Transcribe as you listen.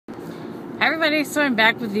Hi everybody, so I'm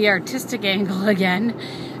back with the artistic angle again.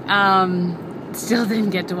 Still didn't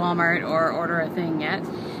get to Walmart or order a thing yet,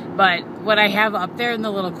 but what I have up there in the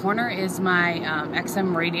little corner is my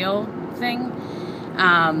XM radio thing,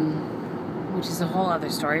 which is a whole other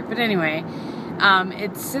story. But anyway,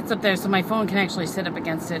 it sits up there so my phone can actually sit up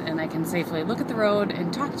against it and I can safely look at the road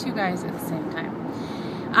and talk to you guys at the same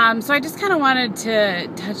time. So I just kind of wanted to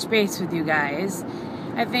touch base with you guys.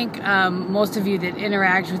 I think most of you that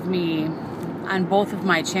interact with me on both of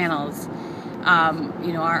my channels,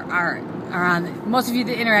 you know, are on. Most of you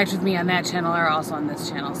that interact with me on that channel are also on this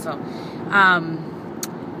channel. So,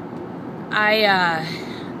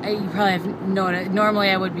 you probably have noticed.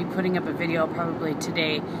 Normally, I would be putting up a video probably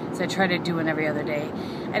today, so I try to do one every other day.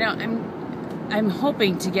 I'm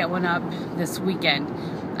hoping to get one up this weekend.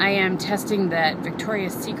 I am testing that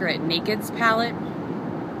Victoria's Secret Nakeds palette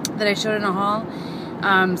that I showed in a haul.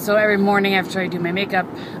 So every morning after I do my makeup,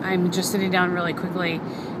 I'm just sitting down really quickly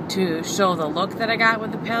to show the look that I got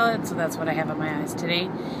with the palette. So that's what I have on my eyes today.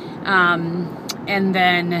 And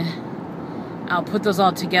then I'll put those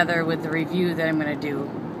all together with the review that I'm going to do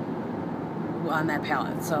on that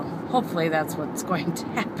palette. So hopefully that's what's going to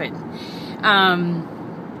happen.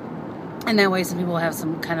 And that way some people will have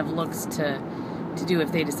some kind of looks to do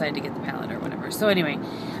if they decide to get the palette or whatever. So anyway,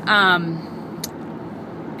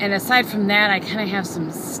 and aside from that, I kind of have some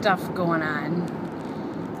stuff going on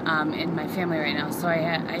in my family right now. So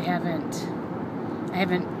I haven't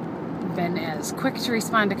been as quick to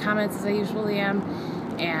respond to comments as I usually am,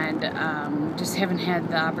 and just haven't had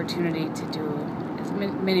the opportunity to do as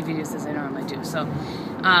many videos as I normally do. So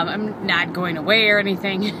I'm not going away or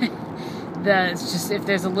anything. It's just if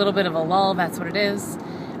there's a little bit of a lull, that's what it is.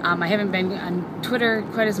 I haven't been on Twitter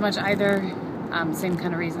quite as much either. Same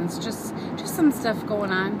kind of reasons, just some stuff going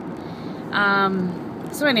on.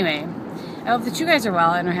 So anyway, I hope that you guys are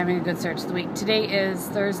well and are having a good start to the week. Today is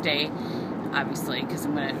Thursday, obviously, because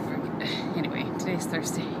anyway, today's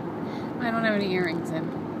Thursday. I don't have any earrings in.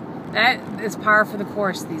 That is par for the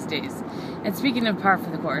course these days. And speaking of par for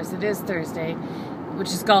the course, it is Thursday,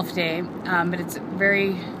 which is golf day, but it's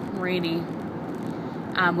very rainy,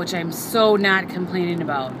 which I'm so not complaining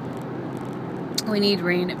about. We need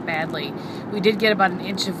rain badly. We did get about an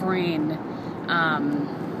inch of rain,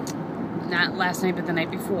 not last night, but the night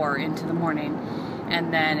before into the morning.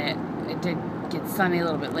 And then it did get sunny a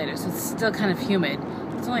little bit later. So it's still kind of humid.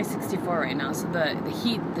 It's only 64 right now. So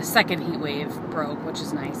the second heat wave broke, which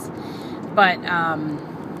is nice. But,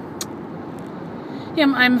 yeah,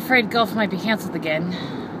 I'm afraid golf might be canceled again.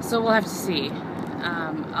 So we'll have to see.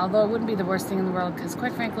 Although it wouldn't be the worst thing in the world, because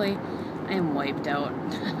quite frankly, I am wiped out.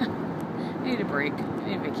 I need a break. I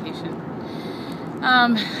need a vacation.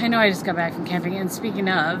 I know I just got back from camping, and speaking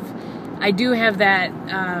of, I do have that,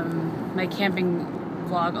 my camping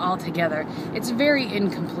vlog all together. It's very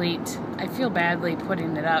incomplete. I feel badly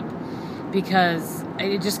putting it up because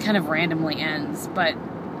it just kind of randomly ends, but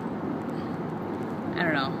I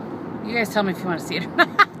don't know. You guys tell me if you want to see it or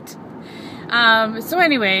not. So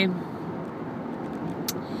anyway,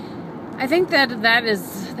 I think that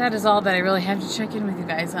is all that I really have to check in with you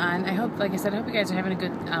guys on. I hope, like I said, I hope you guys are having a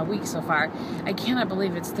good week so far. I cannot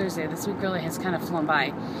believe it's Thursday. This week really has kind of flown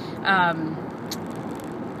by.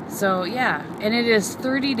 So yeah, and it is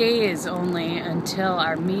 30 days only until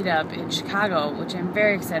our meetup in Chicago, which I'm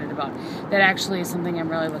very excited about. That actually is something I'm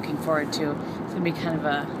really looking forward to. It's gonna be kind of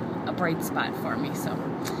a bright spot for me. So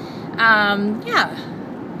yeah,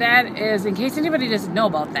 that is, in case anybody doesn't know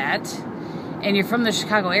about that, and you're from the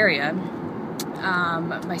Chicago area,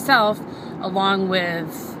 myself, along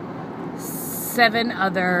with 7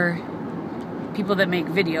 other people that make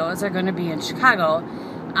videos, are going to be in Chicago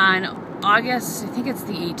on August, I think it's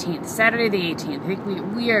the 18th, Saturday the 18th. I think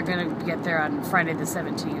we are going to get there on Friday the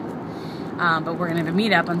 17th. But we're going to have a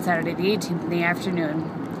meetup on Saturday the 18th in the afternoon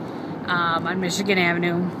on Michigan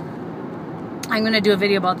Avenue. I'm going to do a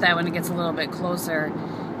video about that when it gets a little bit closer.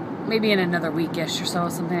 Maybe in another weekish or so,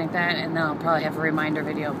 something like that, and then I'll probably have a reminder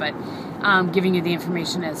video, but giving you the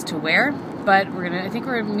information as to where. But I think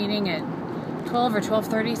we're meeting at 12 or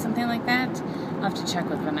 12:30, something like that. I'll have to check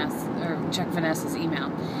with Vanessa, or check Vanessa's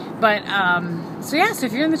email. But so yeah, so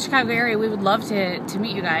if you're in the Chicago area, we would love to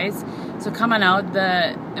meet you guys. So come on out.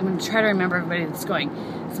 I'm going to try to remember everybody that's going.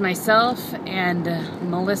 It's myself and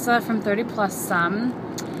Melissa from 30 Plus Some,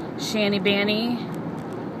 Shanny Banny,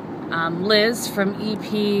 Liz from EP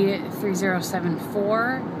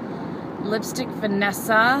 3074, Lipstick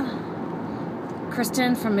Vanessa,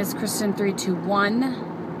 Kristin from Ms. Kristin 321,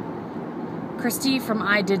 Christy from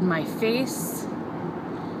I Did My Face,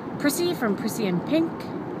 Prissy from Prissy in Pink.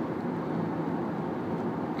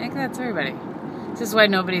 I think that's everybody. This is why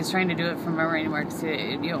nobody's trying to do it from memory anymore, because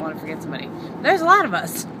you don't want to forget somebody. There's a lot of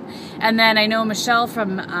us. And then I know Michelle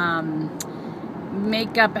from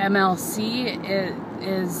Makeup MLC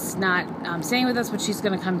is not staying with us, but she's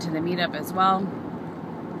going to come to the meetup as well.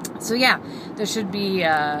 So yeah, there should be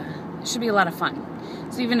a lot of fun.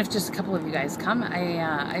 So even if just a couple of you guys come,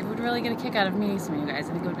 I would really get a kick out of meeting some of you guys.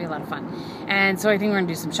 I think it would be a lot of fun. And so I think we're going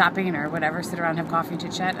to do some shopping or whatever, sit around, have coffee,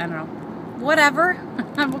 chit chat, I don't know. Whatever.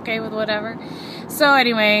 I'm okay with whatever. So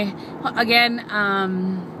anyway, again,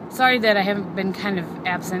 sorry that I haven't been kind of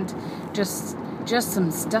absent. Just some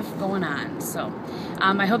stuff going on. So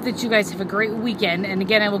I hope that you guys have a great weekend. And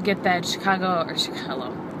again, I will get that Chicago,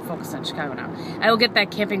 focus on Chicago now. I will get that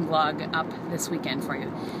camping vlog up this weekend for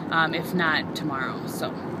you, if not tomorrow.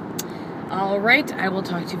 So, all right, I will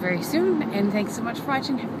talk to you very soon. And thanks so much for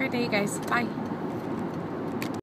watching. Have a great day, you guys. Bye.